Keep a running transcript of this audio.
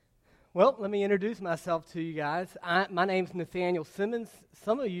Well, let me introduce myself to you guys. My name's Nathaniel Simmons.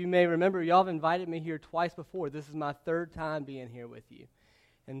 Some of you may remember, y'all have invited me here twice before. This is my third time being here with you.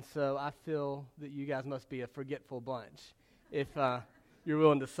 And so I feel that you guys must be a forgetful bunch if you're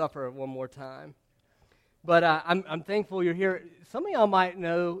willing to suffer one more time. But I'm thankful you're here. Some of y'all might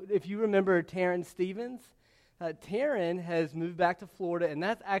know, if you remember Taryn Stevens. Taryn has moved back to Florida, and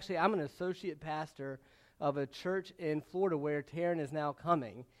that's actually, I'm an associate pastor of a church in Florida where Taryn is now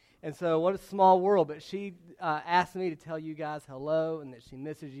coming. And so what a small world, but she asked me to tell you guys hello and that she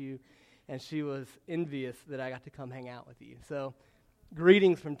misses you, and she was envious that I got to come hang out with you. So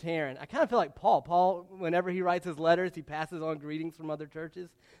greetings from Taryn. I kind of feel like Paul. Paul, whenever he writes his letters, he passes on greetings from other churches.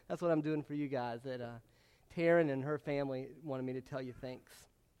 That's what I'm doing for you guys, that Taryn and her family wanted me to tell you thanks.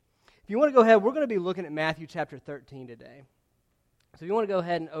 If you want to go ahead, we're going to be looking at Matthew chapter 13 today. So if you want to go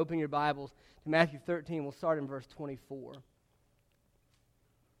ahead and open your Bibles to Matthew 13, we'll start in verse 24.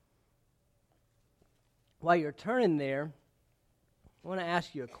 While you're turning there, I want to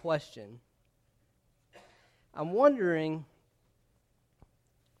ask you a question. I'm wondering,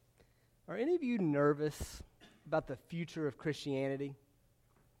 are any of you nervous about the future of Christianity?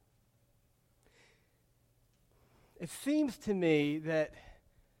 It seems to me that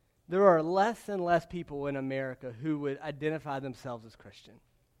there are less and less people in America who would identify themselves as Christian.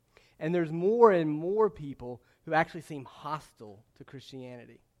 And there's more and more people who actually seem hostile to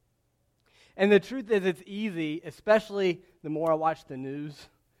Christianity. And the truth is, it's easy, especially the more I watch the news,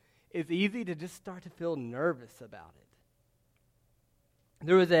 it's easy to just start to feel nervous about it.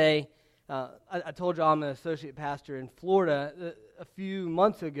 There was I told you I'm an associate pastor in Florida. A few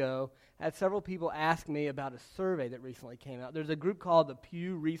months ago, I had several people ask me about a survey that recently came out. There's a group called the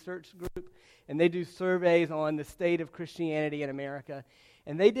Pew Research Group, and they do surveys on the state of Christianity in America.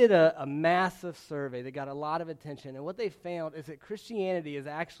 And they did a massive survey that got a lot of attention. And what they found is that Christianity is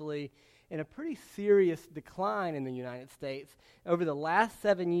actually in a pretty serious decline in the United States. Over the last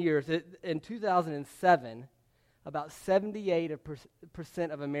 7 years, in 2007, about 78%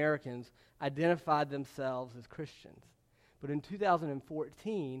 of Americans identified themselves as Christians. But in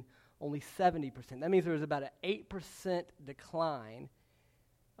 2014, only 70%. That means there was about an 8% decline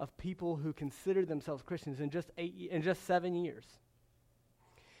of people who considered themselves Christians in just 7 years.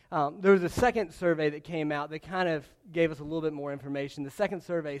 There was a second survey that came out that kind of gave us a little bit more information. The second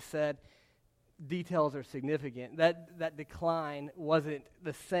survey said details are significant. That decline wasn't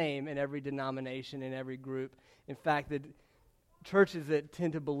the same in every denomination, in every group. In fact, the churches that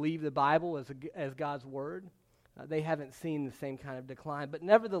tend to believe the Bible as God's Word, they haven't seen the same kind of decline. But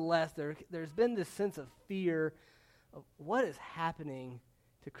nevertheless, there's been this sense of fear of what is happening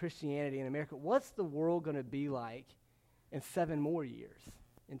to Christianity in America. What's the world going to be like in 7 more years,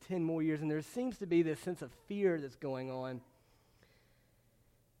 in 10 more years? And there seems to be this sense of fear that's going on,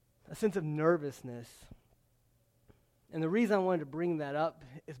 a sense of nervousness. And the reason I wanted to bring that up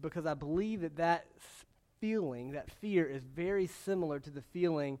is because I believe that feeling, that fear, is very similar to the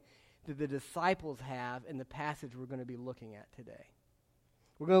feeling that the disciples have in the passage we're going to be looking at today.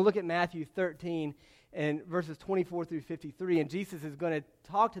 We're going to look at Matthew 13 and verses 24 through 53, and Jesus is going to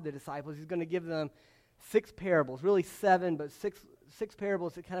talk to the disciples. He's going to give them 6 parables, really 7, but six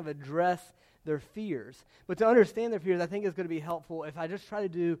parables that kind of address their fears. But to understand their fears, I think it's going to be helpful if I just try to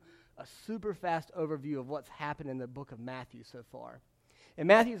do a super fast overview of what's happened in the book of Matthew so far. In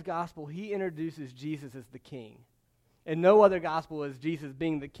Matthew's gospel, he introduces Jesus as the king. In no other gospel is Jesus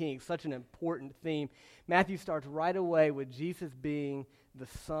being the king, such an important theme. Matthew starts right away with Jesus being the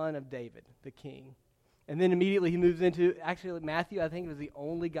son of David, the king. And then immediately he moves into, actually Matthew, I think, was the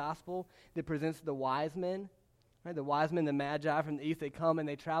only gospel that presents the wise men. Right? The wise men, the magi from the east, they come and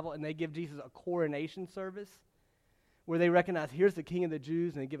they travel and they give Jesus a coronation service where they recognize, here's the king of the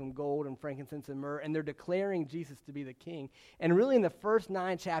Jews, and they give him gold and frankincense and myrrh, and they're declaring Jesus to be the king. And really in the first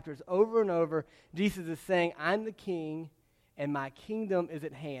 9 chapters, over and over, Jesus is saying, I'm the king, and my kingdom is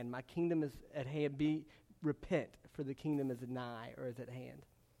at hand. My kingdom is at hand. Repent, for the kingdom is nigh, or is at hand.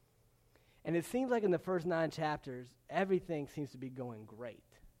 And it seems like in the first 9 chapters, everything seems to be going great.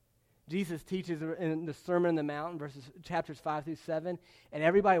 Jesus teaches in the Sermon on the Mount, chapters 5 through 7, and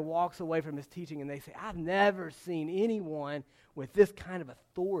everybody walks away from his teaching and they say, I've never seen anyone with this kind of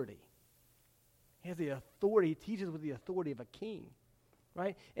authority. He has the authority, he teaches with the authority of a king,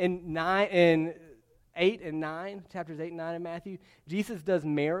 right? In 8 and 9, chapters 8 and 9 of Matthew, Jesus does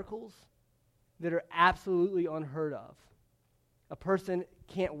miracles that are absolutely unheard of. A person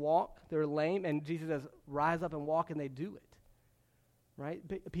can't walk, they're lame, and Jesus says, rise up and walk, and they do it. Right?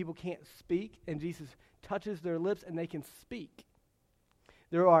 People can't speak, and Jesus touches their lips, and they can speak.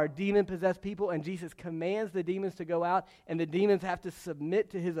 There are demon-possessed people, and Jesus commands the demons to go out, and the demons have to submit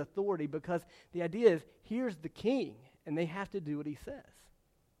to his authority because the idea is, here's the king, and they have to do what he says.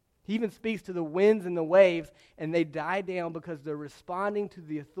 He even speaks to the winds and the waves, and they die down because they're responding to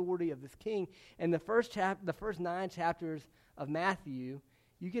the authority of this king. And the first 9 chapters of Matthew,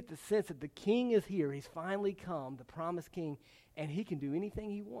 you get the sense that the king is here. He's finally come, the promised king, and he can do anything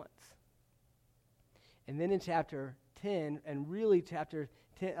he wants. And then in chapter 10, and really chapter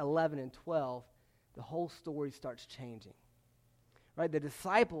 10, 11, and 12, the whole story starts changing. Right? The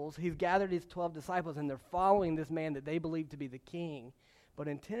disciples, he's gathered his 12 disciples, and they're following this man that they believe to be the king. But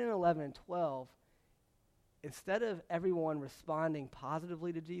in 10 and 11 and 12, instead of everyone responding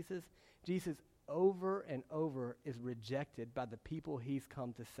positively to Jesus, Jesus over and over is rejected by the people he's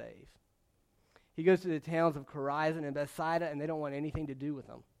come to save. He goes to the towns of Chorazin and Bethsaida, and they don't want anything to do with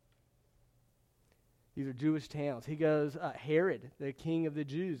him. These are Jewish towns. He goes, Herod, the king of the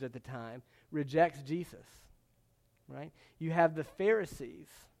Jews at the time, rejects Jesus. Right? You have the Pharisees,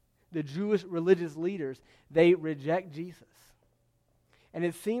 the Jewish religious leaders, they reject Jesus. And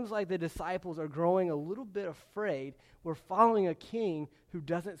it seems like the disciples are growing a little bit afraid. We're following a king who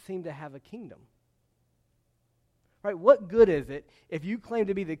doesn't seem to have a kingdom. Right? What good is it if you claim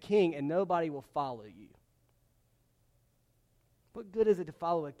to be the king and nobody will follow you? What good is it to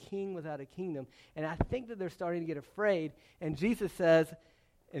follow a king without a kingdom? And I think that they're starting to get afraid. And Jesus says,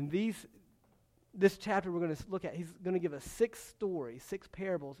 in this chapter we're going to look at, he's going to give us 6 stories, 6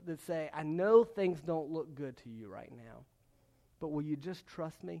 parables that say, I know things don't look good to you right now, but will you just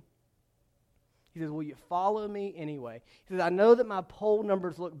trust me? He says, will you follow me anyway? He says, I know that my poll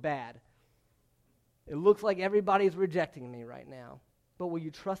numbers look bad. It looks like everybody's rejecting me right now, but will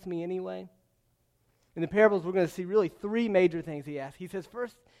you trust me anyway? In the parables, we're going to see really 3 major things he asks. He says,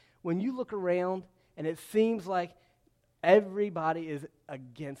 first, when you look around and it seems like everybody is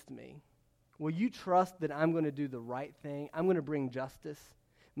against me, will you trust that I'm going to do the right thing? I'm going to bring justice.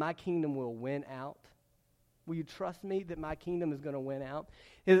 My kingdom will win out. Will you trust me that my kingdom is going to win out?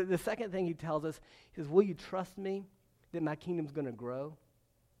 The second thing he tells us is, will you trust me that my kingdom is going to grow?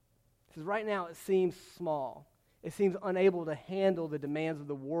 He says, right now it seems small. It seems unable to handle the demands of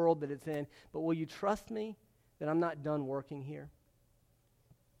the world that it's in. But will you trust me that I'm not done working here?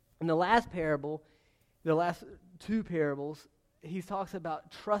 In the last parable, the last 2 parables, he talks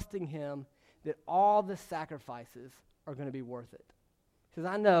about trusting him that all the sacrifices are going to be worth it. He says,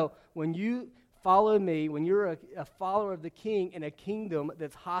 I know when you follow me, when you're a follower of the king in a kingdom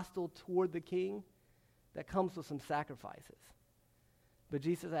that's hostile toward the king, that comes with some sacrifices. But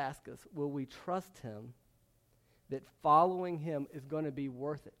Jesus asks us, will we trust him that following him is going to be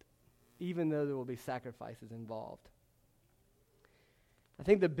worth it, even though there will be sacrifices involved? I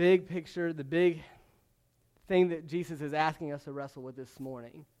think the big picture, the big thing that Jesus is asking us to wrestle with this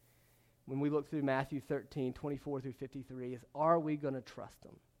morning, when we look through Matthew 13, 24 through 53, is, are we going to trust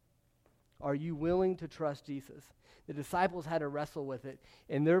him? Are you willing to trust Jesus? The disciples had to wrestle with it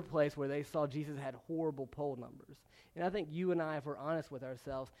in their place where they saw Jesus had horrible poll numbers. And I think you and I, if we're honest with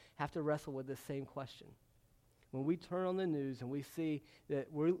ourselves, have to wrestle with this same question. When we turn on the news and we see that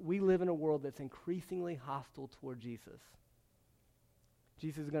we live in a world that's increasingly hostile toward Jesus,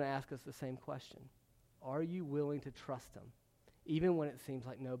 Jesus is going to ask us the same question. Are you willing to trust him, even when it seems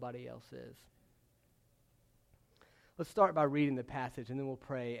like nobody else is? Let's start by reading the passage, and then we'll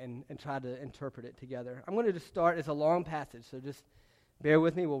pray and try to interpret it together. I'm going to just start. It's a long passage, so just bear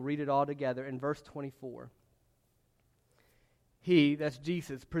with me. We'll read it all together. In verse 24, he, that's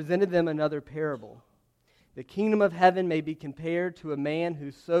Jesus, presented them another parable. The kingdom of heaven may be compared to a man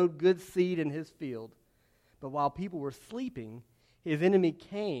who sowed good seed in his field. But while people were sleeping, his enemy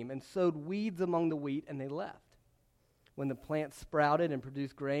came and sowed weeds among the wheat, and they left. When the plant sprouted and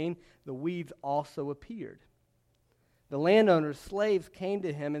produced grain, the weeds also appeared. The landowner's slaves came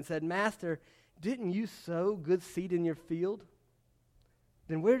to him and said, Master, didn't you sow good seed in your field?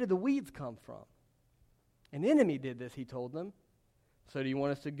 Then where did the weeds come from? An enemy did this, he told them. So do you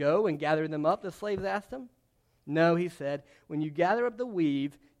want us to go and gather them up? The slaves asked him. No, he said, when you gather up the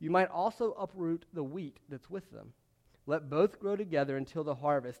weeds, you might also uproot the wheat that's with them. Let both grow together until the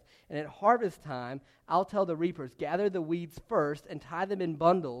harvest. And at harvest time, I'll tell the reapers, gather the weeds first and tie them in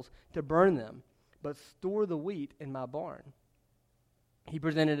bundles to burn them, but store the wheat in my barn. He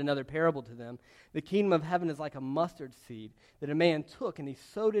presented another parable to them. The kingdom of heaven is like a mustard seed that a man took and he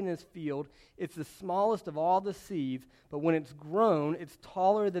sowed in his field. It's the smallest of all the seeds, but when it's grown, it's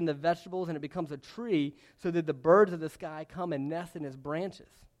taller than the vegetables and it becomes a tree so that the birds of the sky come and nest in its branches.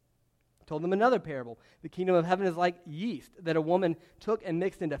 I told them another parable. The kingdom of heaven is like yeast that a woman took and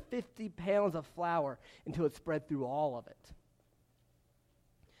mixed into 50 pounds of flour until it spread through all of it.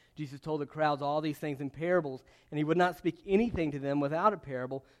 Jesus told the crowds all these things in parables, and he would not speak anything to them without a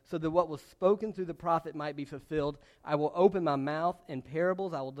parable, so that what was spoken through the prophet might be fulfilled. I will open my mouth in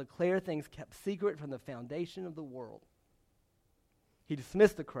parables. I will declare things kept secret from the foundation of the world. He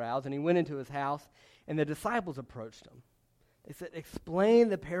dismissed the crowds, and he went into his house, and the disciples approached him. They said, "Explain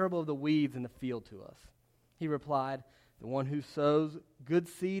the parable of the weeds in the field to us." He replied, "The one who sows good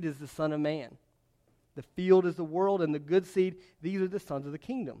seed is the Son of Man. The field is the world, and the good seed, these are the sons of the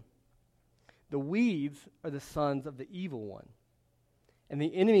kingdom. The weeds are the sons of the evil one, and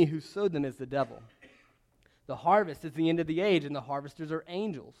the enemy who sowed them is the devil. The harvest is the end of the age, and the harvesters are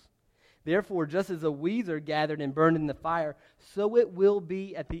angels. Therefore, just as the weeds are gathered and burned in the fire, so it will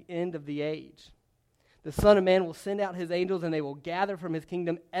be at the end of the age. The Son of Man will send out his angels, and they will gather from his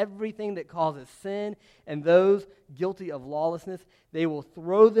kingdom everything that causes sin, and those guilty of lawlessness. They will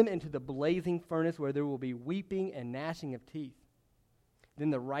throw them into the blazing furnace, where there will be weeping and gnashing of teeth. Then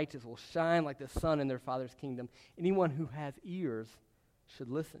the righteous will shine like the sun in their Father's kingdom. Anyone who has ears should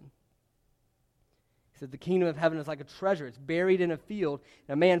listen." He said, "The kingdom of heaven is like a treasure. It's buried in a field,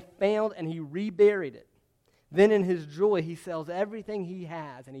 and a man found and he reburied it. Then in his joy he sells everything he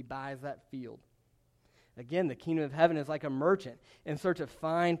has, and he buys that field. Again, the kingdom of heaven is like a merchant in search of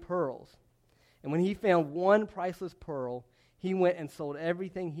fine pearls. And when he found one priceless pearl, he went and sold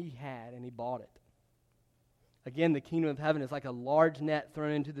everything he had, and he bought it. Again, the kingdom of heaven is like a large net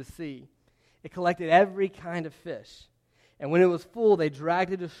thrown into the sea. It collected every kind of fish. And when it was full, they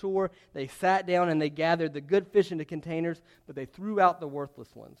dragged it ashore. They sat down, and they gathered the good fish into containers, but they threw out the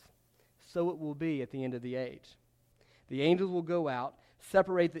worthless ones. So it will be at the end of the age. The angels will go out,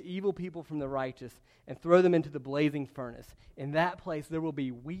 separate the evil people from the righteous, and throw them into the blazing furnace. In that place there will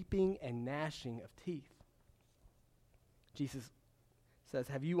be weeping and gnashing of teeth." Jesus says,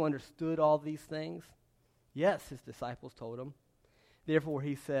 "Have you understood all these things?" "Yes," his disciples told him. Therefore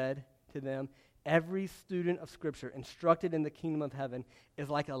he said to them, "Every student of Scripture instructed in the kingdom of heaven is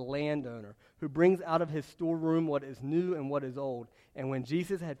like a landowner who brings out of his storeroom what is new and what is old." And when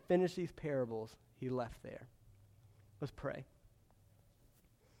Jesus had finished these parables, he left there. Let's pray.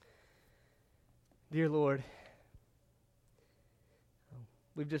 Dear Lord,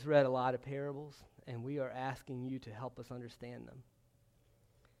 we've just read a lot of parables, and we are asking you to help us understand them.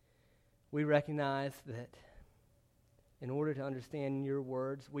 We recognize that in order to understand your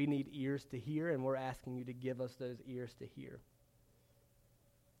words, we need ears to hear, and we're asking you to give us those ears to hear.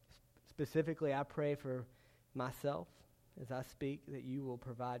 Specifically, I pray for myself as I speak that you will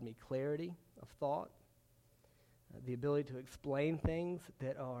provide me clarity of thought, the ability to explain things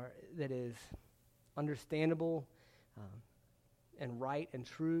that is understandable and right and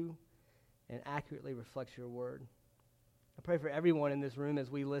true and accurately reflects your word. I pray for everyone in this room as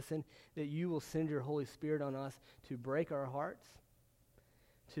we listen that you will send your Holy Spirit on us to break our hearts,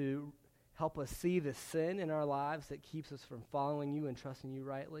 to help us see the sin in our lives that keeps us from following you and trusting you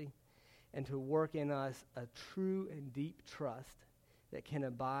rightly, and to work in us a true and deep trust that can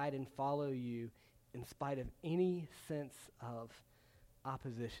abide and follow you in spite of any sense of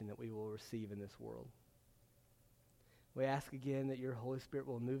opposition that we will receive in this world. We ask again that your Holy Spirit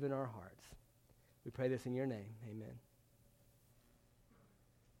will move in our hearts. We pray this in your name. Amen.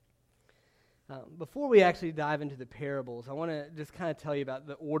 Before we actually dive into the parables, I want to just kind of tell you about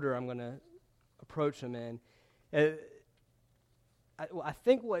the order I'm going to approach them in. I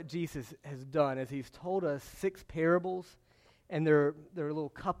think what Jesus has done is he's told us 6 parables, and they're little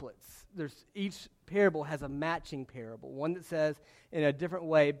couplets. Each parable has a matching parable, one that says in a different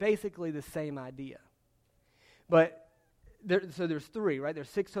way basically the same idea. But there's 3, right? There's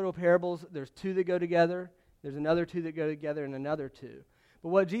 6 total parables. There's 2 that go together. There's another 2 that go together, and another 2. But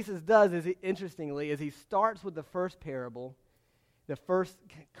what Jesus does is, interestingly, is he starts with the first parable, the first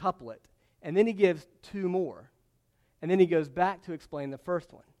couplet, and then he gives 2 more. And then he goes back to explain the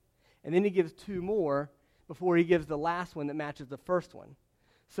first one. And then he gives 2 more before he gives the last one that matches the first one.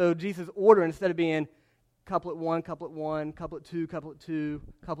 So Jesus' order, instead of being couplet 1, couplet 1, couplet 2, couplet 2,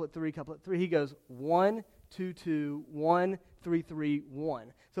 couplet 3, couplet 3, he goes 1, 2, 2, 1, 3, 3,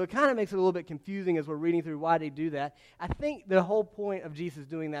 1. So it kind of makes it a little bit confusing as we're reading through why they do that. I think the whole point of Jesus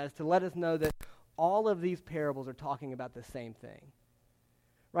doing that is to let us know that all of these parables are talking about the same thing.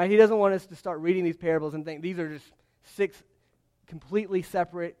 Right? He doesn't want us to start reading these parables and think these are just 6 completely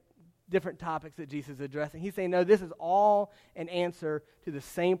separate, different topics that Jesus is addressing. He's saying, no, this is all an answer to the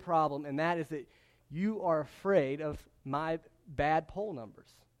same problem, and that is that you are afraid of my bad poll numbers.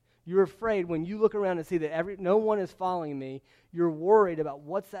 You're afraid when you look around and see that no one is following me, you're worried about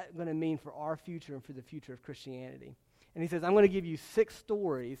what's that going to mean for our future and for the future of Christianity. And he says, I'm going to give you 6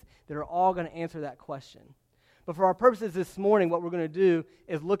 stories that are all going to answer that question. But for our purposes this morning, what we're going to do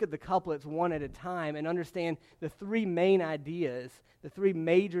is look at the couplets one at a time and understand the three main ideas, the three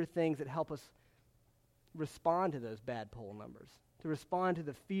major things that help us respond to those bad poll numbers, to respond to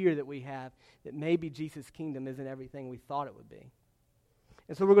the fear that we have that maybe Jesus' kingdom isn't everything we thought it would be.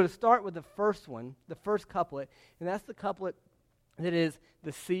 And so we're going to start with the first one, the first couplet, and that's the couplet that is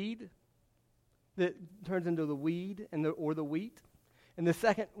the seed that turns into the weed or the wheat. And the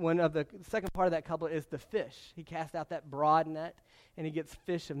second part of that couplet is the fish. He casts out that broad net, and he gets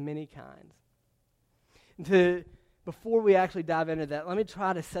fish of many kinds. Before we actually dive into that, let me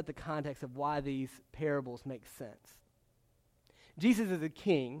try to set the context of why these parables make sense. Jesus is a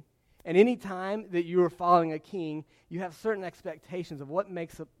king, and any time that you are following a king, you have certain expectations of what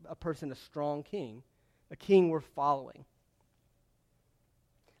makes a person a strong king, a king worth following.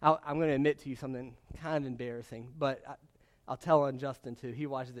 I'm going to admit to you something kind of embarrassing, but I'll tell on Justin too. He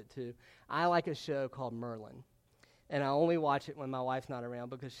watches it too. I like a show called Merlin, and I only watch it when my wife's not around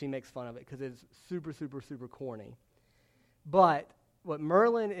because she makes fun of it because it's super, super, super corny. But what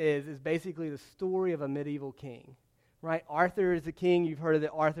Merlin is basically the story of a medieval king, right? Arthur is the king. You've heard of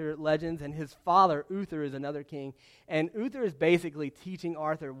the Arthur legends, and his father, Uther, is another king. And Uther is basically teaching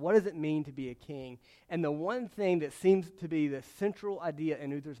Arthur, what does it mean to be a king? And the one thing that seems to be the central idea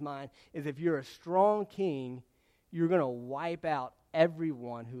in Uther's mind is if you're a strong king, you're going to wipe out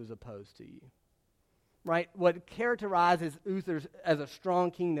everyone who is opposed to you. Right? What characterizes Uther as a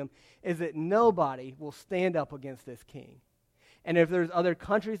strong kingdom is that nobody will stand up against this king. And if there's other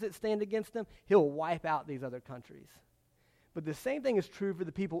countries that stand against him, he'll wipe out these other countries. But the same thing is true for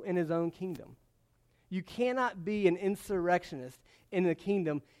the people in his own kingdom. You cannot be an insurrectionist in the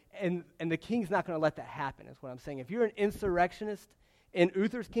kingdom, and the king's not going to let that happen, is what I'm saying. If you're an insurrectionist in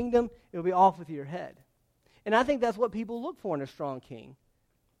Uther's kingdom, it'll be off with your head. And I think that's what people look for in a strong king.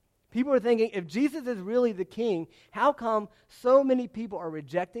 People are thinking, if Jesus is really the king, how come so many people are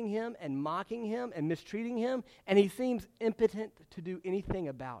rejecting him and mocking him and mistreating him, and he seems impotent to do anything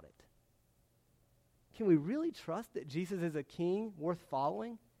about it? Can we really trust that Jesus is a king worth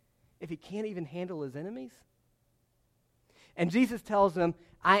following if he can't even handle his enemies? And Jesus tells them,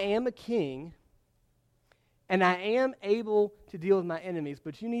 I am a king, and I am able to deal with my enemies,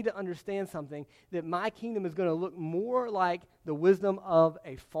 but you need to understand something, that my kingdom is going to look more like the wisdom of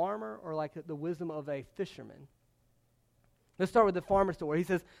a farmer or like the wisdom of a fisherman. Let's start with the farmer story. He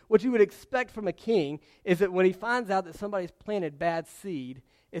says, what you would expect from a king is that when he finds out that somebody's planted bad seed,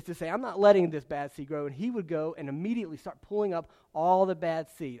 is to say, I'm not letting this bad seed grow, and he would go and immediately start pulling up all the bad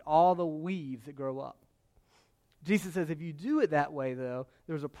seed, all the weeds that grow up. Jesus says, if you do it that way, though,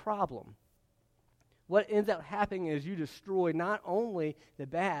 there's a problem. What ends up happening is you destroy not only the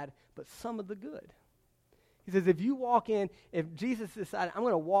bad, but some of the good. He says, if Jesus decided, I'm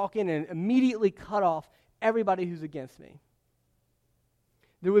going to walk in and immediately cut off everybody who's against me,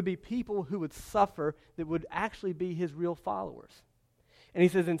 there would be people who would suffer that would actually be his real followers. And he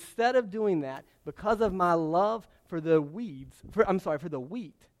says, instead of doing that, because of my love for the wheat,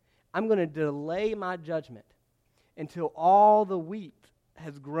 I'm going to delay my judgment until all the wheat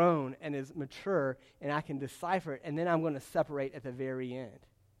has grown and is mature, and I can decipher it, and then I'm going to separate at the very end.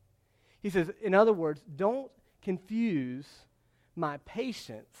 He says, in other words, don't confuse my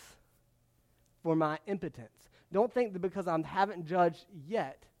patience for my impotence. Don't think that because I haven't judged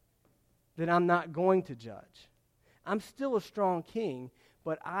yet that I'm not going to judge. I'm still a strong king,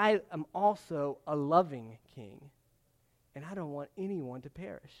 but I am also a loving king, and I don't want anyone to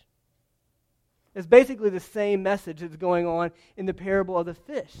perish. It's basically the same message that's going on in the parable of the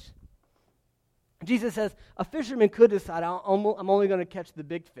fish. Jesus says a fisherman could decide, I'm only going to catch the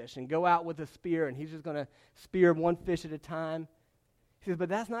big fish and go out with a spear, and he's just going to spear one fish at a time. He says, but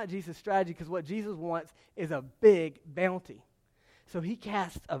that's not Jesus' strategy, because what Jesus wants is a big bounty. So he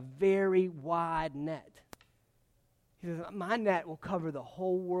casts a very wide net. He says, my net will cover the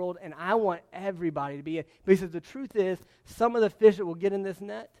whole world, and I want everybody to be in. But he says, the truth is, some of the fish that will get in this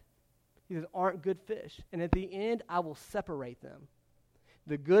net, he says, aren't good fish. And at the end, I will separate them,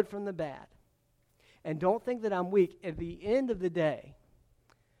 the good from the bad. And don't think that I'm weak. At the end of the day,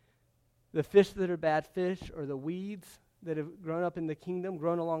 the fish that are bad fish or the weeds that have grown up in the kingdom,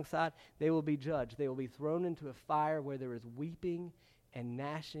 grown alongside, they will be judged. They will be thrown into a fire where there is weeping and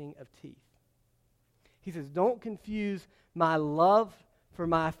gnashing of teeth. He says, don't confuse my love for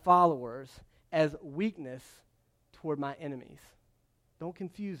my followers as weakness toward my enemies. Don't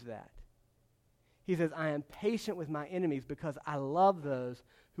confuse that. He says, I am patient with my enemies because I love those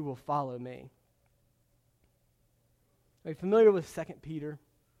who will follow me. Are you familiar with 2 Peter?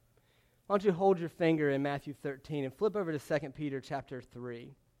 Why don't you hold your finger in Matthew 13 and flip over to 2 Peter chapter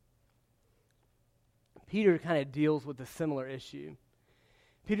 3. Peter kind of deals with a similar issue.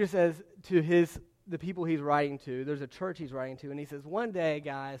 Peter says to the people he's writing to, there's a church he's writing to, and he says, one day,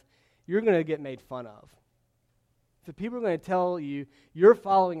 guys, you're going to get made fun of. So people are going to tell you you're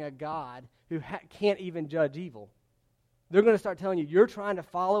following a God who can't even judge evil. They're going to start telling you you're trying to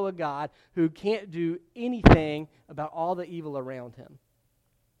follow a God who can't do anything about all the evil around him.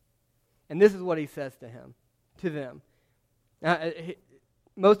 And this is what he says to them. Now,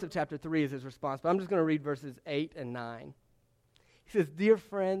 most of chapter 3 is his response, but I'm just going to read verses 8 and 9. He says, "Dear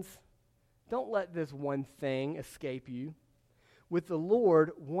friends, don't let this one thing escape you. With the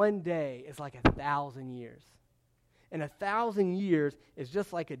Lord, one day is like 1,000 years. And 1,000 years is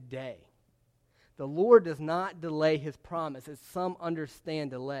just like a day. The Lord does not delay his promise, as some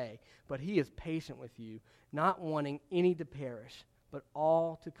understand delay, but he is patient with you, not wanting any to perish, but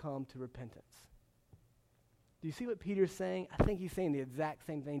all to come to repentance." Do you see what Peter's saying? I think he's saying the exact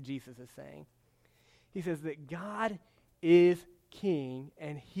same thing Jesus is saying. He says that God is king,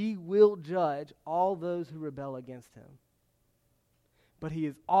 and he will judge all those who rebel against him. But he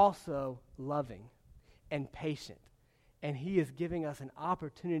is also loving and patient, and he is giving us an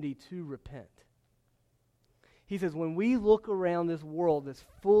opportunity to repent. He says when we look around this world that's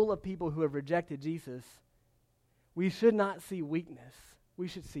full of people who have rejected Jesus, we should not see weakness. We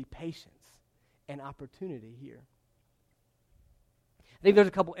should see patience and opportunity here. I think there's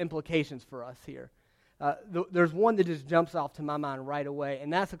a couple implications for us here. There's one that just jumps off to my mind right away,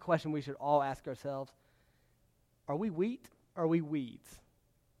 and that's a question we should all ask ourselves. Are we wheat or are we weeds?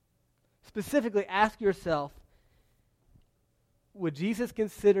 Specifically, ask yourself, would Jesus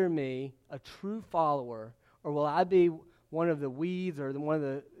consider me a true follower, or will I be one of the weeds or one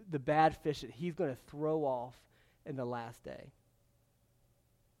of the bad fish that he's going to throw off in the last day?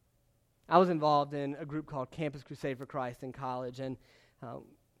 I was involved in a group called Campus Crusade for Christ in college, and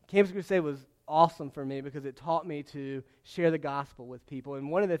Campus Crusade was awesome for me because it taught me to share the gospel with people. And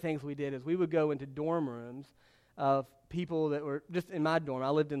one of the things we did is we would go into dorm rooms of people that were just in my dorm. I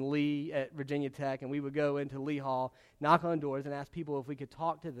lived in Lee at Virginia Tech, and we would go into Lee Hall, knock on doors, and ask people if we could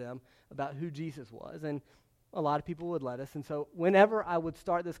talk to them about who Jesus was. And a lot of people would let us. And so whenever I would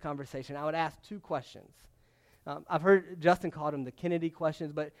start this conversation, I would ask two questions. I've heard Justin called them the Kennedy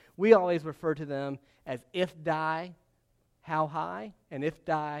questions, but we always refer to them as if die, how high, and if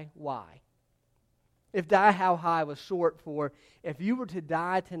die, why. If die, how high was short for if you were to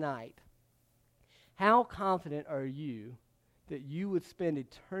die tonight, how confident are you that you would spend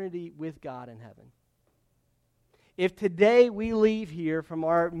eternity with God in heaven? If today we leave here from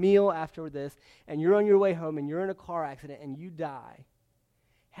our meal after this, and you're on your way home and you're in a car accident and you die,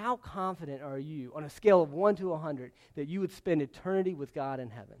 how confident are you, on a scale of 1 to 100, that you would spend eternity with God in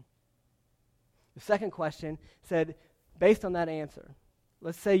heaven? The second question said, based on that answer,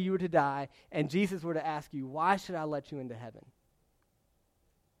 let's say you were to die and Jesus were to ask you, why should I let you into heaven?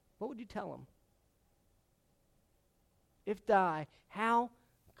 What would you tell him? If die, how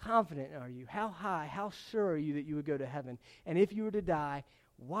confident are you? How high, how sure are you that you would go to heaven? And if you were to die,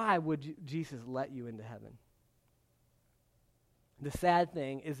 why would Jesus let you into heaven? The sad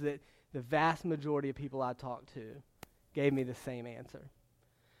thing is that the vast majority of people I talked to gave me the same answer.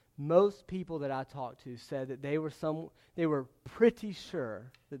 Most people that I talked to said that they were pretty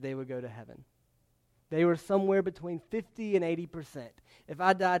sure that they would go to heaven. They were somewhere between 50 and 80%. If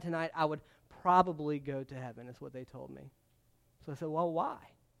I died tonight, I would probably go to heaven, is what they told me. So I said, well, why?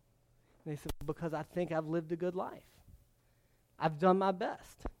 And they said, because I think I've lived a good life. I've done my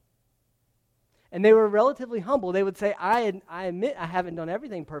best. And they were relatively humble. They would say, I admit I haven't done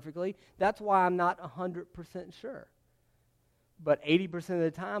everything perfectly. That's why I'm not 100% sure. But 80% of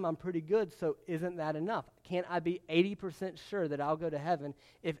the time, I'm pretty good, so isn't that enough? Can't I be 80% sure that I'll go to heaven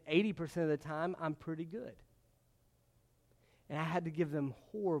if 80% of the time I'm pretty good? And I had to give them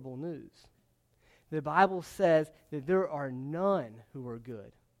horrible news. The Bible says that there are none who are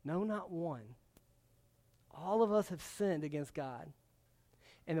good. No, not one. All of us have sinned against God.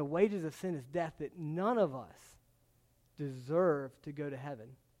 And the wages of sin is death, that none of us deserve to go to heaven.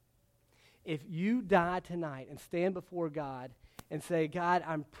 If you die tonight and stand before God and say, God,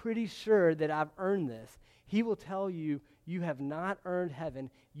 I'm pretty sure that I've earned this, he will tell you, you have not earned heaven,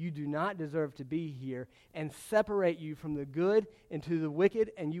 you do not deserve to be here, and separate you from the good into the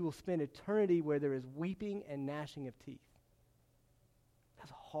wicked, and you will spend eternity where there is weeping and gnashing of teeth.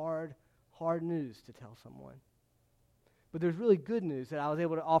 That's hard news to tell someone. But there's really good news that I was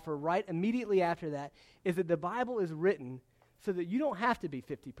able to offer right immediately after that, is that the Bible is written so that you don't have to be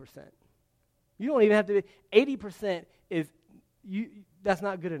 50%. You don't even have to be 80%. That's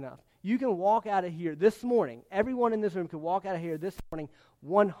not good enough. You can walk out of here this morning. Everyone in this room can walk out of here this morning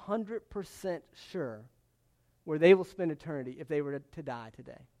 100% sure where they will spend eternity if they were to die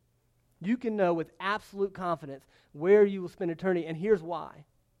today. You can know with absolute confidence where you will spend eternity, and here's why.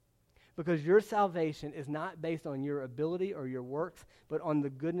 Because your salvation is not based on your ability or your works, but on the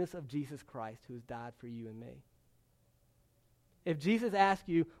goodness of Jesus Christ who has died for you and me. If Jesus asked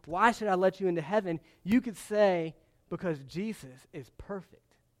you, why should I let you into heaven? You could say, because Jesus is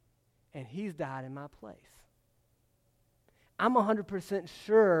perfect and he's died in my place. I'm 100%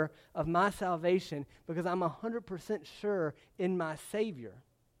 sure of my salvation because I'm 100% sure in my Savior.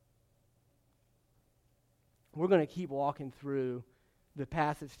 We're going to keep walking through the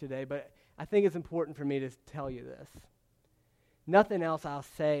passage today, but I think it's important for me to tell you this. Nothing else I'll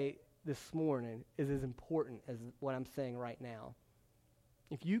say this morning is as important as what I'm saying right now.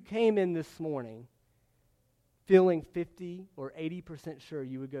 If you came in this morning feeling 50 or 80% sure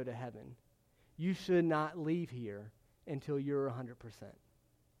you would go to heaven, you should not leave here until you're 100%.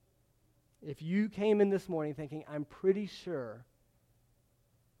 If you came in this morning thinking, I'm pretty sure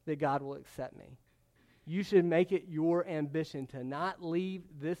that God will accept me, you should make it your ambition to not leave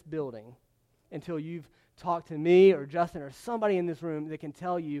this building until you've talked to me or Justin or somebody in this room that can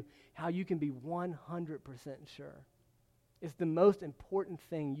tell you how you can be 100% sure. It's the most important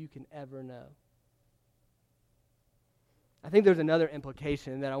thing you can ever know. I think there's another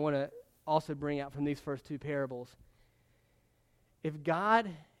implication that I want to also bring out from these first two parables. If God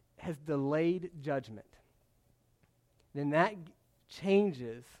has delayed judgment, then that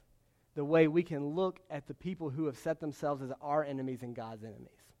changes the way we can look at the people who have set themselves as our enemies and God's enemies.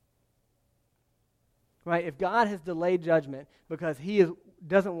 Right? If God has delayed judgment because he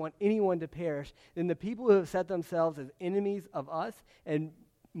doesn't want anyone to perish, then the people who have set themselves as enemies of us and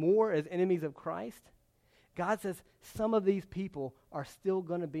more as enemies of Christ, God says some of these people are still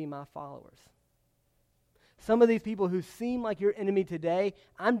going to be my followers. Some of these people who seem like your enemy today,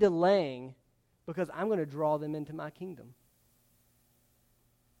 I'm delaying because I'm going to draw them into my kingdom.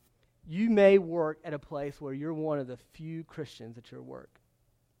 You may work at a place where you're one of the few Christians at your work.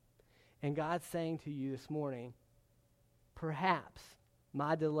 And God's saying to you this morning, perhaps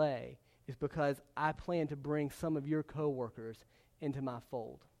my delay is because I plan to bring some of your coworkers into my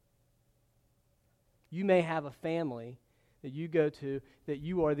fold. You may have a family that you go to that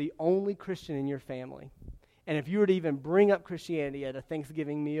you are the only Christian in your family. And if you were to even bring up Christianity at a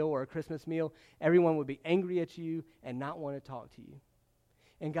Thanksgiving meal or a Christmas meal, everyone would be angry at you and not want to talk to you.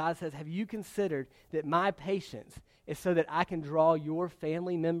 And God says, have you considered that my patience is so that I can draw your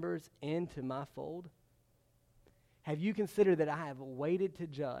family members into my fold? Have you considered that I have waited to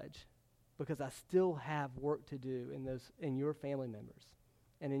judge because I still have work to do in your family members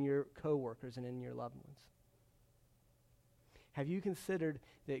and in your coworkers and in your loved ones? Have you considered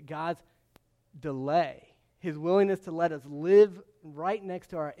that God's delay, his willingness to let us live right next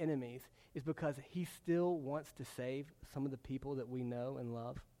to our enemies, is because he still wants to save some of the people that we know and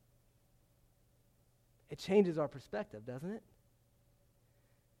love? It changes our perspective, doesn't it?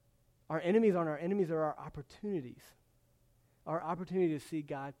 Our enemies aren't our enemies, are our opportunities. Our opportunity to see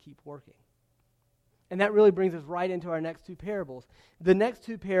God keep working. And that really brings us right into our next two parables. The next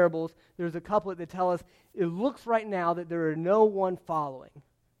two parables, there's a couplet that tell us, it looks right now that there are no one following.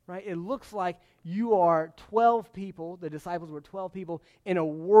 Right? It looks like you are 12 people, the disciples were 12 people, in a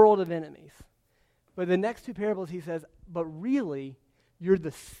world of enemies. But the next two parables, he says, but really, you're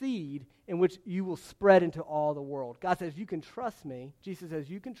the seed in which you will spread into all the world. God says, you can trust me. Jesus says,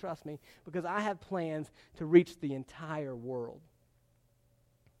 you can trust me because I have plans to reach the entire world.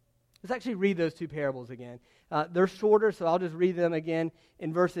 Let's actually read those two parables again. They're shorter, so I'll just read them again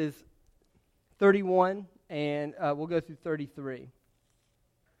in verses 31, and we'll go through 33.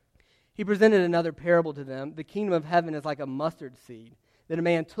 He presented another parable to them. The kingdom of heaven is like a mustard seed that a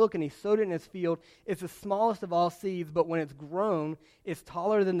man took and he sowed it in his field. It's the smallest of all seeds, but when it's grown, it's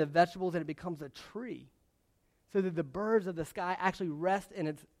taller than the vegetables and it becomes a tree, so that the birds of the sky actually rest in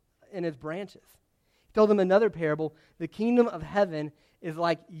its branches. He told them another parable. The kingdom of heaven is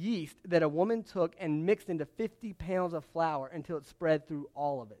like yeast that a woman took and mixed into 50 pounds of flour until it spread through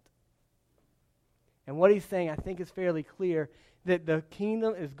all of it. And what he's saying, I think, is fairly clear, that the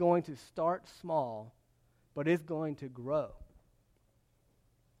kingdom is going to start small, but it's going to grow.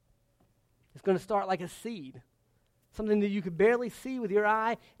 It's going to start like a seed, something that you could barely see with your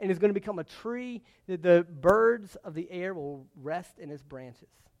eye, and it's going to become a tree that the birds of the air will rest in its branches.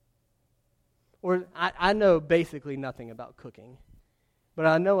 Or I know basically nothing about cooking, but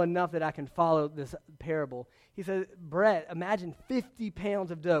I know enough that I can follow this parable. He says, bread, imagine 50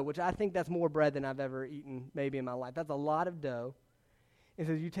 pounds of dough, which I think that's more bread than I've ever eaten maybe in my life. That's a lot of dough. It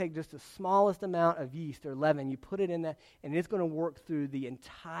says you take just the smallest amount of yeast or leaven, you put it in that, and it's going to work through the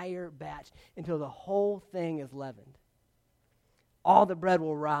entire batch until the whole thing is leavened. All the bread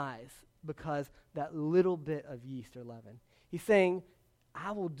will rise because that little bit of yeast or leaven. He's saying,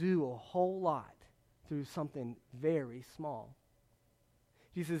 I will do a whole lot through something very small.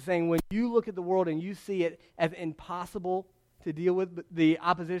 Jesus is saying, when you look at the world and you see it as impossible to deal with, but the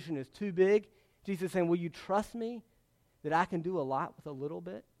opposition is too big, Jesus is saying, will you trust me that I can do a lot with a little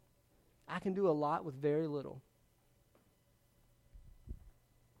bit? I can do a lot with very little.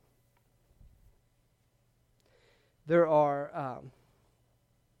 There are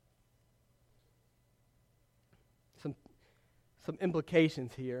some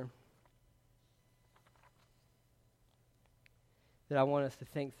implications here that I want us to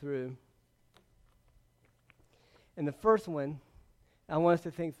think through. And the first one I want us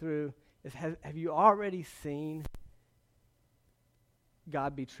to think through is, have you already seen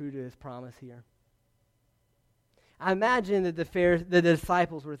God be true to his promise here? I imagine that the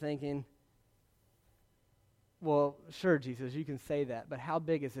disciples were thinking, well, sure, Jesus, you can say that, but how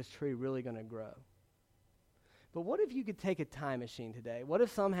big is this tree really going to grow? But what if you could take a time machine today? What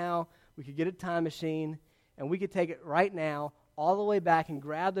if somehow we could get a time machine and we could take it right now all the way back and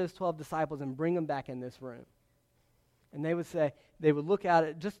grab those 12 disciples and bring them back in this room? And they would look out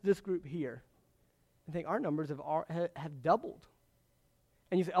at just this group here and think, our numbers have doubled.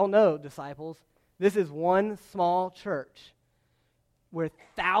 And you say, oh no, disciples, this is one small church where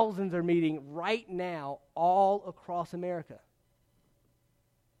thousands are meeting right now all across America.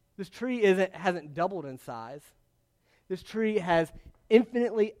 This tree hasn't doubled in size. This tree has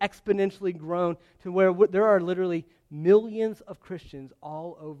infinitely, exponentially grown to where there are literally millions of Christians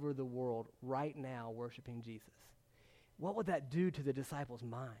all over the world right now worshiping Jesus. What would that do to the disciples'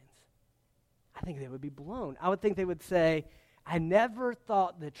 minds? I think they would be blown. I would think they would say, I never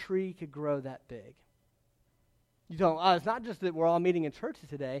thought the tree could grow that big. You don't, it's not just that we're all meeting in churches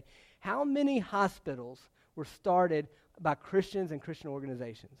today. How many hospitals were started by Christians and Christian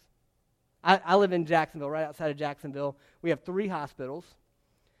organizations? I live in Jacksonville, right outside of Jacksonville. We have 3 hospitals.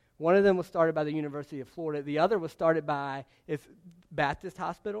 One of them was started by the University of Florida. The other was started by its Baptist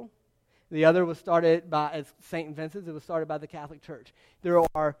Hospital. The other was started by St. Vincent's. It was started by the Catholic Church. There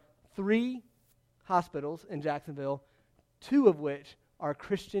are 3 hospitals in Jacksonville, 2 of which are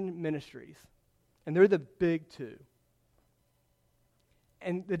Christian ministries. And they're the big 2.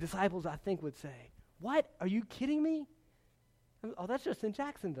 And the disciples, I think, would say, what? Are you kidding me? Oh, that's just in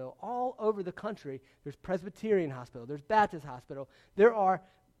Jacksonville. All over the country, there's Presbyterian Hospital, there's Baptist Hospital. There are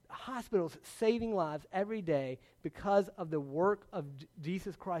hospitals saving lives every day because of the work of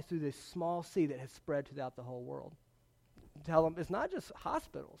Jesus Christ through this small seed that has spread throughout the whole world. Tell them it's not just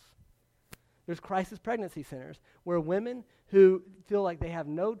hospitals. There's crisis pregnancy centers where women who feel like they have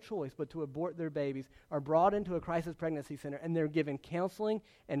no choice but to abort their babies are brought into a crisis pregnancy center, and they're given counseling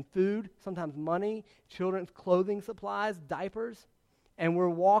and food, sometimes money, children's clothing supplies, diapers, and we're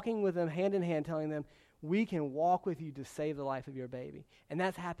walking with them hand in hand telling them, we can walk with you to save the life of your baby. And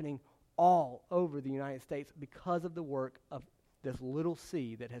that's happening all over the United States because of the work of this little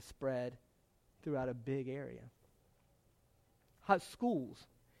seed that has spread throughout a big area. Schools.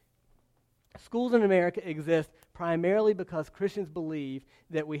 Schools in America exist primarily because Christians believe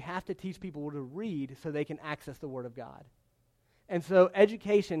that we have to teach people to read so they can access the Word of God. And so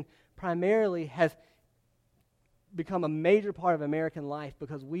education primarily has become a major part of American life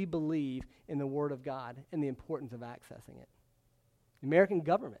because we believe in the Word of God and the importance of accessing it. The American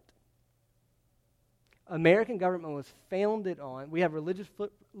government. American government was founded on, we have religious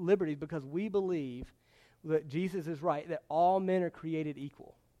liberties because we believe that Jesus is right, that all men are created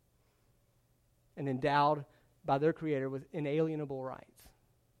equal and endowed by their Creator with inalienable rights.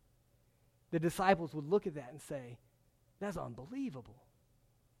 The disciples would look at that and say, that's unbelievable.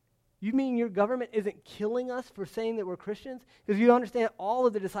 You mean your government isn't killing us for saying that we're Christians? Because you understand all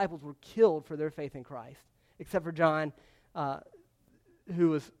of the disciples were killed for their faith in Christ, except for John, who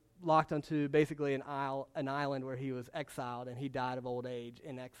was locked onto basically an island where he was exiled, and he died of old age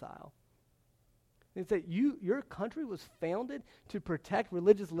in exile. They say, your country was founded to protect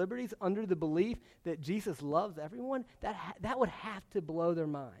religious liberties under the belief that Jesus loves everyone? That would have to blow their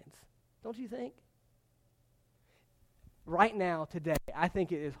minds, don't you think? Right now, today, I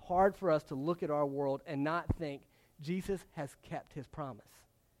think it is hard for us to look at our world and not think Jesus has kept his promise.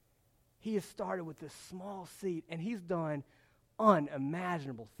 He has started with this small seed, and he's done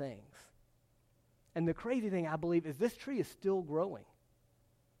unimaginable things. And the crazy thing, I believe, is this tree is still growing.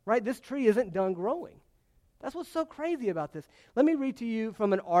 Right? This tree isn't done growing. That's what's so crazy about this. Let me read to you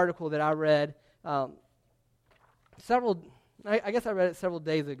from an article that I read I guess I read it several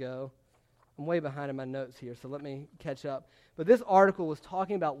days ago. I'm way behind in my notes here, so let me catch up. But this article was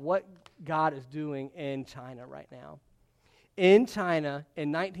talking about what God is doing in China right now. In China,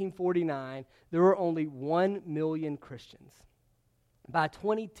 in 1949, there were only 1 million Christians. By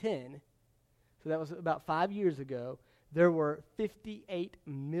 2010, so that was about 5 years ago, there were 58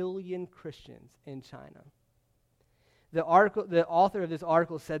 million Christians in China. The author of this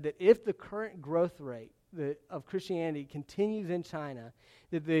article said that if the current growth rate of Christianity continues in China,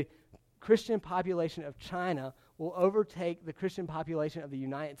 that the Christian population of China will overtake the Christian population of the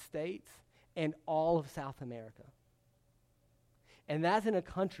United States and all of South America. And that's in a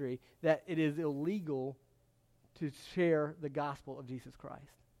country that it is illegal to share the gospel of Jesus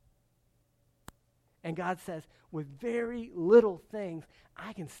Christ. And God says, with very little things,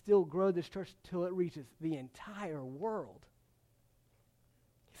 I can still grow this church till it reaches the entire world.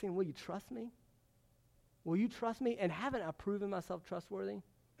 He's saying, will you trust me? Will you trust me? And haven't I proven myself trustworthy?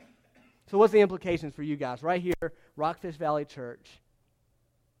 So what's the implications for you guys? Right here, Rockfish Valley Church.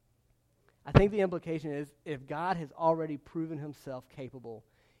 I think the implication is, if God has already proven himself capable,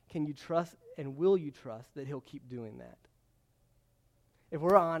 can you trust and will you trust that he'll keep doing that? If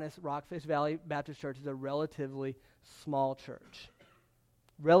we're honest, Rockfish Valley Baptist Church is a relatively small church.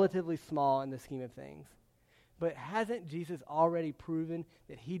 Relatively small in the scheme of things. But hasn't Jesus already proven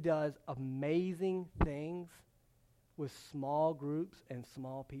that he does amazing things with small groups and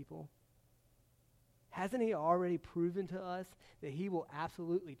small people? Hasn't he already proven to us that he will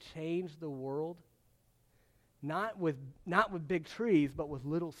absolutely change the world? Not with big trees, but with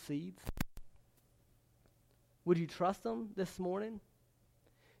little seeds? Would you trust him this morning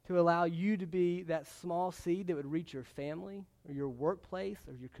to allow you to be that small seed that would reach your family or your workplace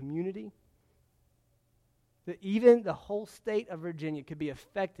or your community? That even the whole state of Virginia could be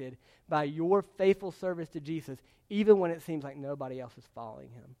affected by your faithful service to Jesus, even when it seems like nobody else is following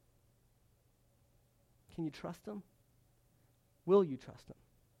him. Can you trust him? Will you trust him?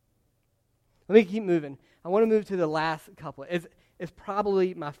 Let me keep moving. I want to move to the last couple. It's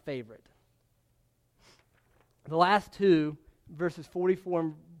probably my favorite. The last two, verses 44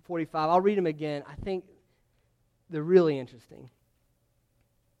 and 45, I'll read them again. I think they're really interesting.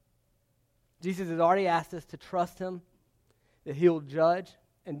 Jesus has already asked us to trust him, that he'll judge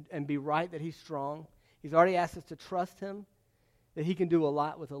and be right, that he's strong. He's already asked us to trust him, that he can do a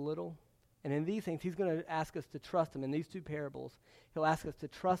lot with a little. And in these things, he's going to ask us to trust him. In these two parables, he'll ask us to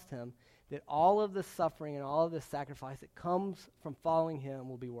trust him that all of the suffering and all of the sacrifice that comes from following him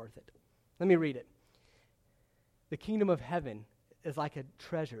will be worth it. Let me read it. The kingdom of heaven is like a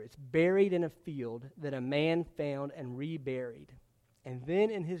treasure. It's buried in a field that a man found and reburied. And then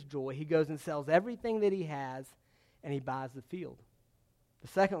in his joy, he goes and sells everything that he has, and he buys the field. The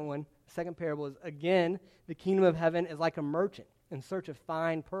second parable is, again, the kingdom of heaven is like a merchant in search of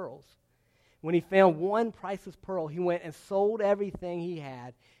fine pearls. When he found one priceless pearl, he went and sold everything he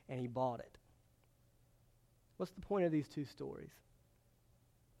had, and he bought it. What's the point of these two stories?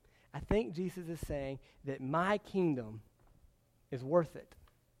 I think Jesus is saying that my kingdom is worth it.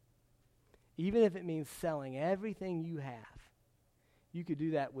 Even if it means selling everything you have, you could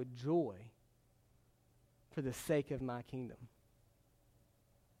do that with joy for the sake of my kingdom.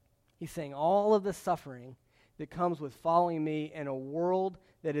 He's saying all of the suffering that comes with following me in a world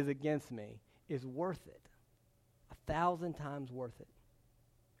that is against me is worth it. 1,000 times worth it.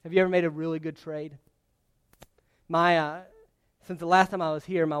 Have you ever made a really good trade? Since the last time I was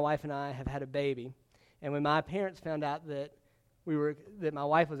here, my wife and I have had a baby. And when my parents found out that my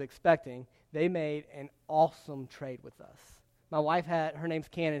wife was expecting, they made an awesome trade with us. My wife her name's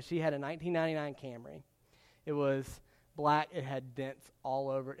Cannon, she had a 1999 Camry. It was black, it had dents all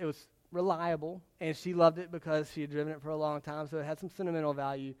over it. It was reliable, and she loved it because she had driven it for a long time, so it had some sentimental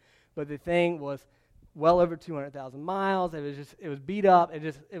value. But the thing was well over 200,000 miles. It was beat up.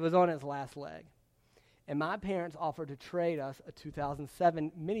 It was on its last leg. And my parents offered to trade us a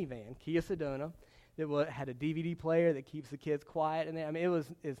 2007 minivan, Kia Sedona, that had a DVD player that keeps the kids quiet. And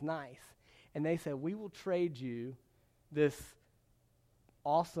it's nice. And they said, we will trade you this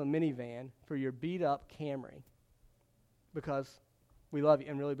awesome minivan for your beat up Camry because we love you,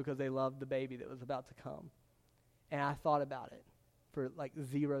 and really because they loved the baby that was about to come. And I thought about it for like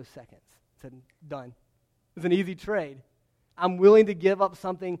 0 seconds. Said, done. It was an easy trade. I'm willing to give up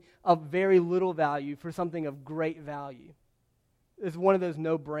something of very little value for something of great value. It's one of those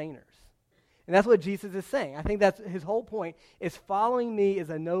no-brainers. And that's what Jesus is saying. I think that's his whole point, is following me is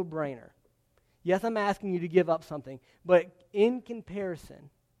a no-brainer. Yes, I'm asking you to give up something, but in comparison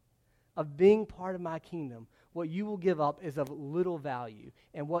of being part of my kingdom, what you will give up is of little value,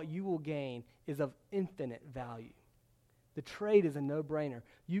 and what you will gain is of infinite value. The trade is a no-brainer.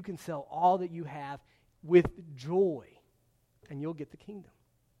 You can sell all that you have with joy, and you'll get the kingdom.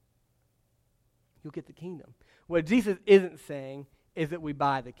 You'll get the kingdom. What Jesus isn't saying is that we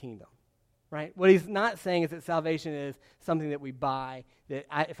buy the kingdom, right? What he's not saying is that salvation is something that we buy, that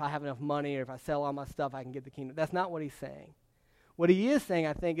if I have enough money or if I sell all my stuff, I can get the kingdom. That's not what he's saying. What he is saying,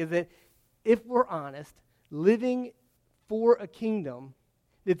 I think, is that if we're honest, living for a kingdom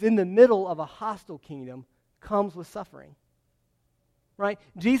that's in the middle of a hostile kingdom comes with suffering, right?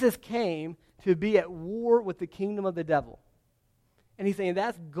 Jesus came to be at war with the kingdom of the devil. And he's saying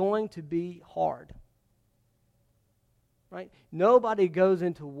that's going to be hard, right? Nobody goes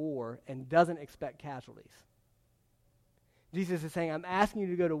into war and doesn't expect casualties. Jesus is saying, I'm asking you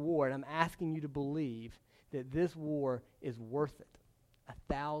to go to war, and I'm asking you to believe that this war is worth it,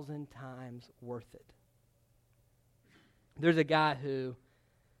 1,000 times worth it. There's a guy who,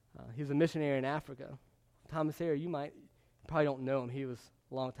 he was a missionary in Africa. Thomas Harry, you probably don't know him. He was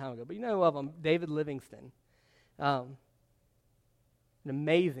a long time ago. But you know of him, David Livingstone. An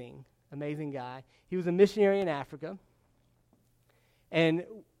amazing guy. He was a missionary in Africa. And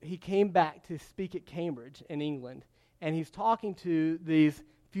he came back to speak at Cambridge in England. And he's talking to these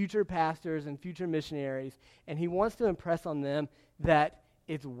future pastors and future missionaries. And he wants to impress on them that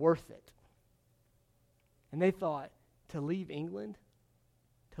it's worth it. And they thought, to leave England?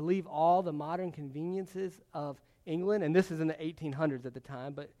 To leave all the modern conveniences of England? And this is in the 1800s at the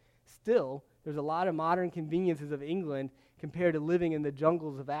time, but still, there's a lot of modern conveniences of England compared to living in the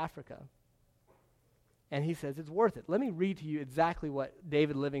jungles of Africa. And he says it's worth it. Let me read to you exactly what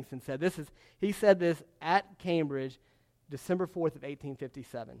David Livingstone said. He said this at Cambridge, December 4th of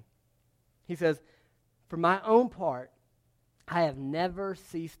 1857. He says, "For my own part, I have never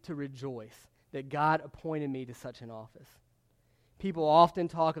ceased to rejoice that God appointed me to such an office. People often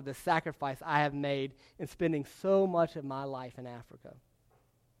talk of the sacrifice I have made in spending so much of my life in Africa."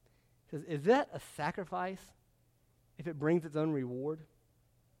 He says, is that a sacrifice if it brings its own reward?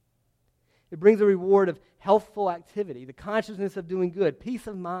 It brings a reward of healthful activity, the consciousness of doing good, peace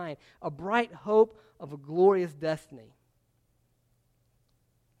of mind, a bright hope of a glorious destiny.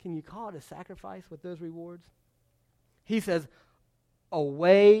 Can you call it a sacrifice with those rewards? He says,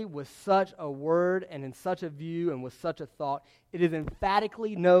 away with such a word and in such a view and with such a thought, it is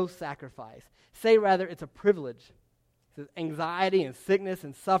emphatically no sacrifice. Say rather, it's a privilege. It says anxiety and sickness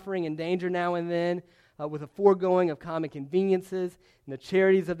and suffering and danger now and then, with a foregoing of common conveniences and the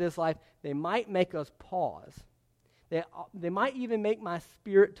charities of this life, they might make us pause. They might even make my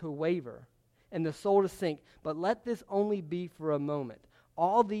spirit to waver and the soul to sink, but let this only be for a moment.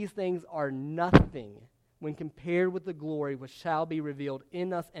 All these things are nothing when compared with the glory which shall be revealed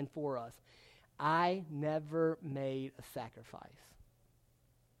in us and for us. I never made a sacrifice.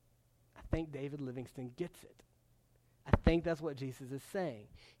 I think David Livingstone gets it. I think that's what Jesus is saying.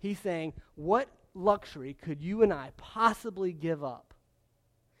 He's saying, what luxury could you and I possibly give up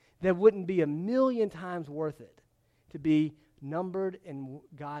that wouldn't be 1,000,000 times worth it to be numbered in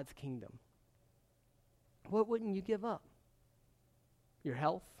God's kingdom? What wouldn't you give up? Your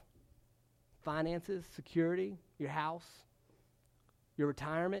health? Finances, security, your house, your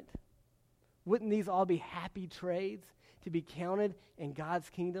retirement? Wouldn't these all be happy trades to be counted in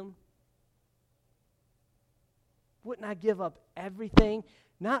God's kingdom? Wouldn't I give up everything?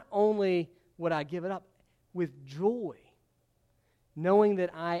 Not only would I give it up with joy, knowing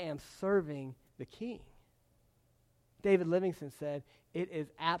that I am serving the King. David Livingstone said, it is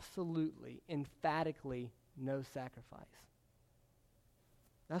absolutely, emphatically no sacrifice.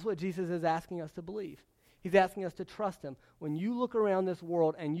 That's what Jesus is asking us to believe. He's asking us to trust him. When you look around this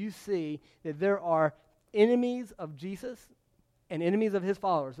world and you see that there are enemies of Jesus and enemies of his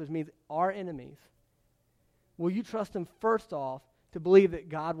followers, which means our enemies, will you trust him first off to believe that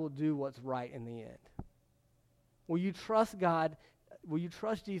God will do what's right in the end? Will you trust God? Will you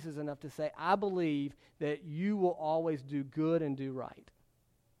trust Jesus enough to say, I believe that you will always do good and do right?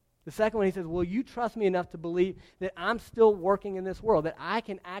 The second one, he says, will you trust me enough to believe that I'm still working in this world, that I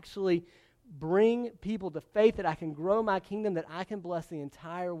can actually bring people to faith, that I can grow my kingdom, that I can bless the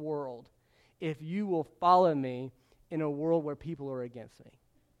entire world if you will follow me in a world where people are against me?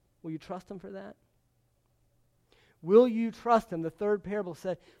 Will you trust him for that? Will you trust him? The third parable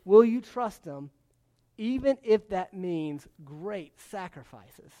said, will you trust him even if that means great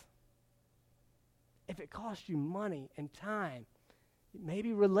sacrifices? If it costs you money and time,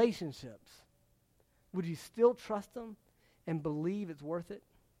 maybe relationships, would you still trust him and believe it's worth it?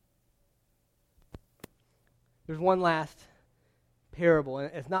 There's one last parable,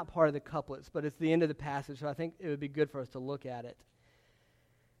 and it's not part of the couplets, but it's the end of the passage, so I think it would be good for us to look at it.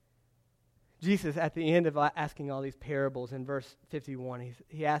 Jesus, at the end of asking all these parables in verse 51,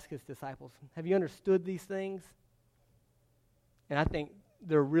 he asked his disciples, have you understood these things? And I think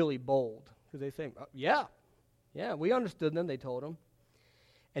they're really bold because they say, yeah, we understood them, they told him.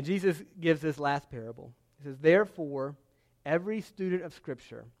 And Jesus gives this last parable. He says, therefore, every student of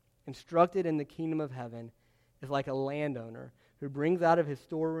Scripture instructed in the kingdom of heaven is like a landowner who brings out of his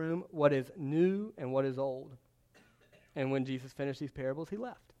storeroom what is new and what is old. And when Jesus finished these parables, he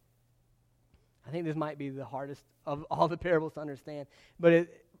left. I think this might be the hardest of all the parables to understand. But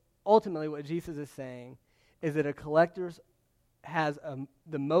ultimately what Jesus is saying is that a collector has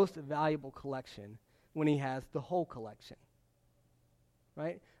the most valuable collection when he has the whole collection.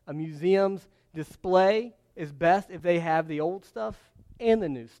 Right? A museum's display is best if they have the old stuff and the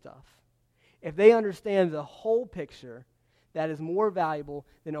new stuff. If they understand the whole picture, that is more valuable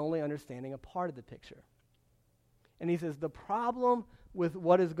than only understanding a part of the picture. And he says the problem with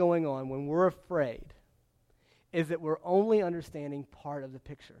what is going on when we're afraid is that we're only understanding part of the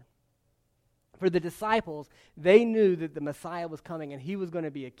picture. For the disciples, they knew that the Messiah was coming and he was going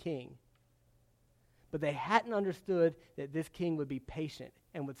to be a king. But they hadn't understood that this king would be patient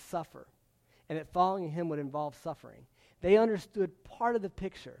and would suffer, and that following him would involve suffering. They understood part of the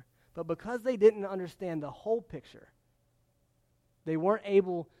picture, but because they didn't understand the whole picture, they weren't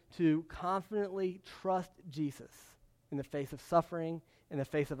able to confidently trust Jesus in the face of suffering, in the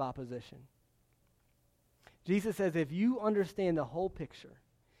face of opposition. Jesus says, if you understand the whole picture,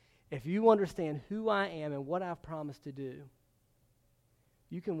 if you understand who I am and what I've promised to do,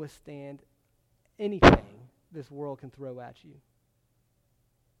 you can withstand anything this world can throw at you.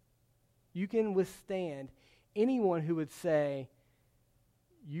 You can withstand anyone who would say,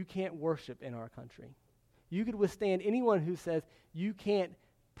 you can't worship in our country. You could withstand anyone who says, you can't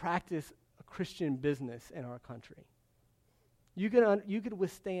practice a Christian business in our country. You could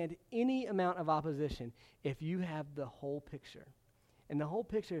withstand any amount of opposition if you have the whole picture. And the whole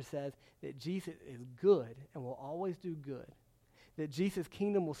picture says that Jesus is good and will always do good. That Jesus'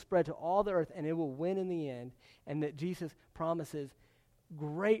 kingdom will spread to all the earth and it will win in the end. And that Jesus promises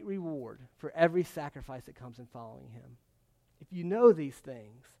great reward for every sacrifice that comes in following him. If you know these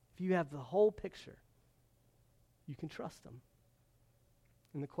things, if you have the whole picture, you can trust him.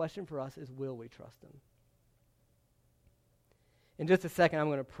 And the question for us is, will we trust him? In just a second, I'm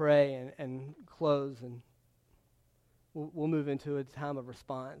going to pray and close, and we'll move into a time of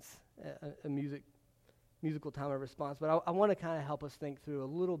response, a musical time of response. But I want to kind of help us think through a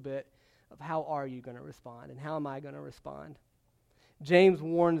little bit of how are you going to respond and how am I going to respond. James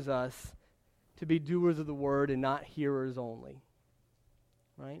warns us to be doers of the word and not hearers only.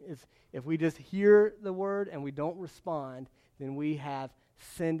 Right? If we just hear the word and we don't respond, then we have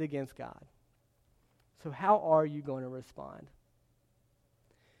sinned against God. So how are you going to respond?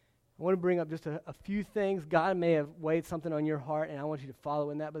 I want to bring up just a few things. God may have weighed something on your heart, and I want you to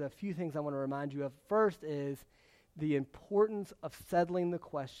follow in that, but a few things I want to remind you of. First is the importance of settling the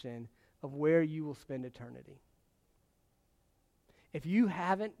question of where you will spend eternity. If you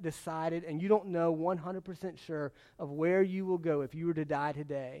haven't decided and you don't know 100% sure of where you will go if you were to die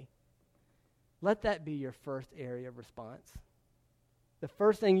today, let that be your first area of response. The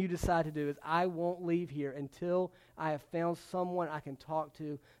first thing you decide to do is, I won't leave here until I have found someone I can talk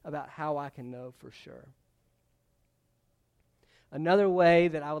to about how I can know for sure. Another way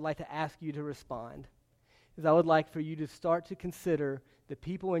that I would like to ask you to respond is I would like for you to start to consider the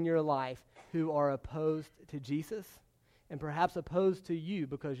people in your life who are opposed to Jesus and perhaps opposed to you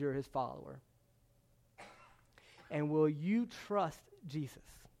because you're his follower. And will you trust Jesus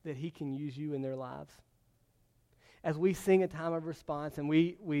that he can use you in their lives? As we sing a time of response and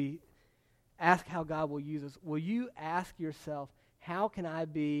we ask how God will use us, will you ask yourself, how can I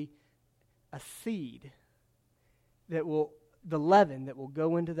be a seed that will, the leaven that will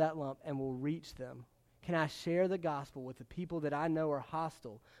go into that lump and will reach them? Can I share the gospel with the people that I know are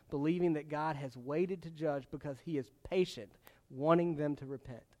hostile, believing that God has waited to judge because he is patient, wanting them to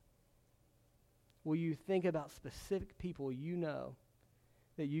repent? Will you think about specific people you know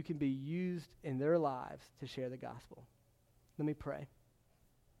that you can be used in their lives to share the gospel? Let me pray.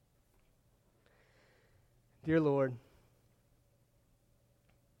 Dear Lord,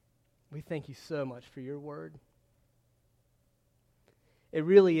 we thank you so much for your word. It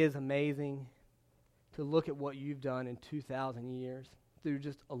really is amazing to look at what you've done in 2,000 years through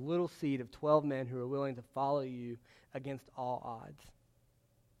just a little seed of 12 men who are willing to follow you against all odds.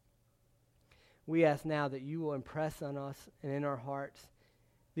 We ask now that you will impress on us and in our hearts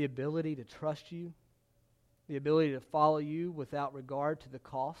the ability to trust you, the ability to follow you without regard to the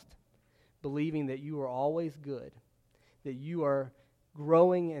cost, believing that you are always good, that you are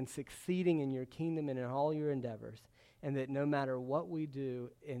growing and succeeding in your kingdom and in all your endeavors, and that no matter what we do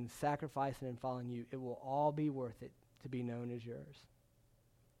in sacrifice and in following you, it will all be worth it to be known as yours.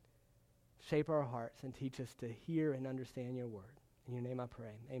 Shape our hearts and teach us to hear and understand your word. In your name I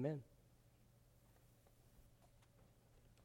pray. Amen.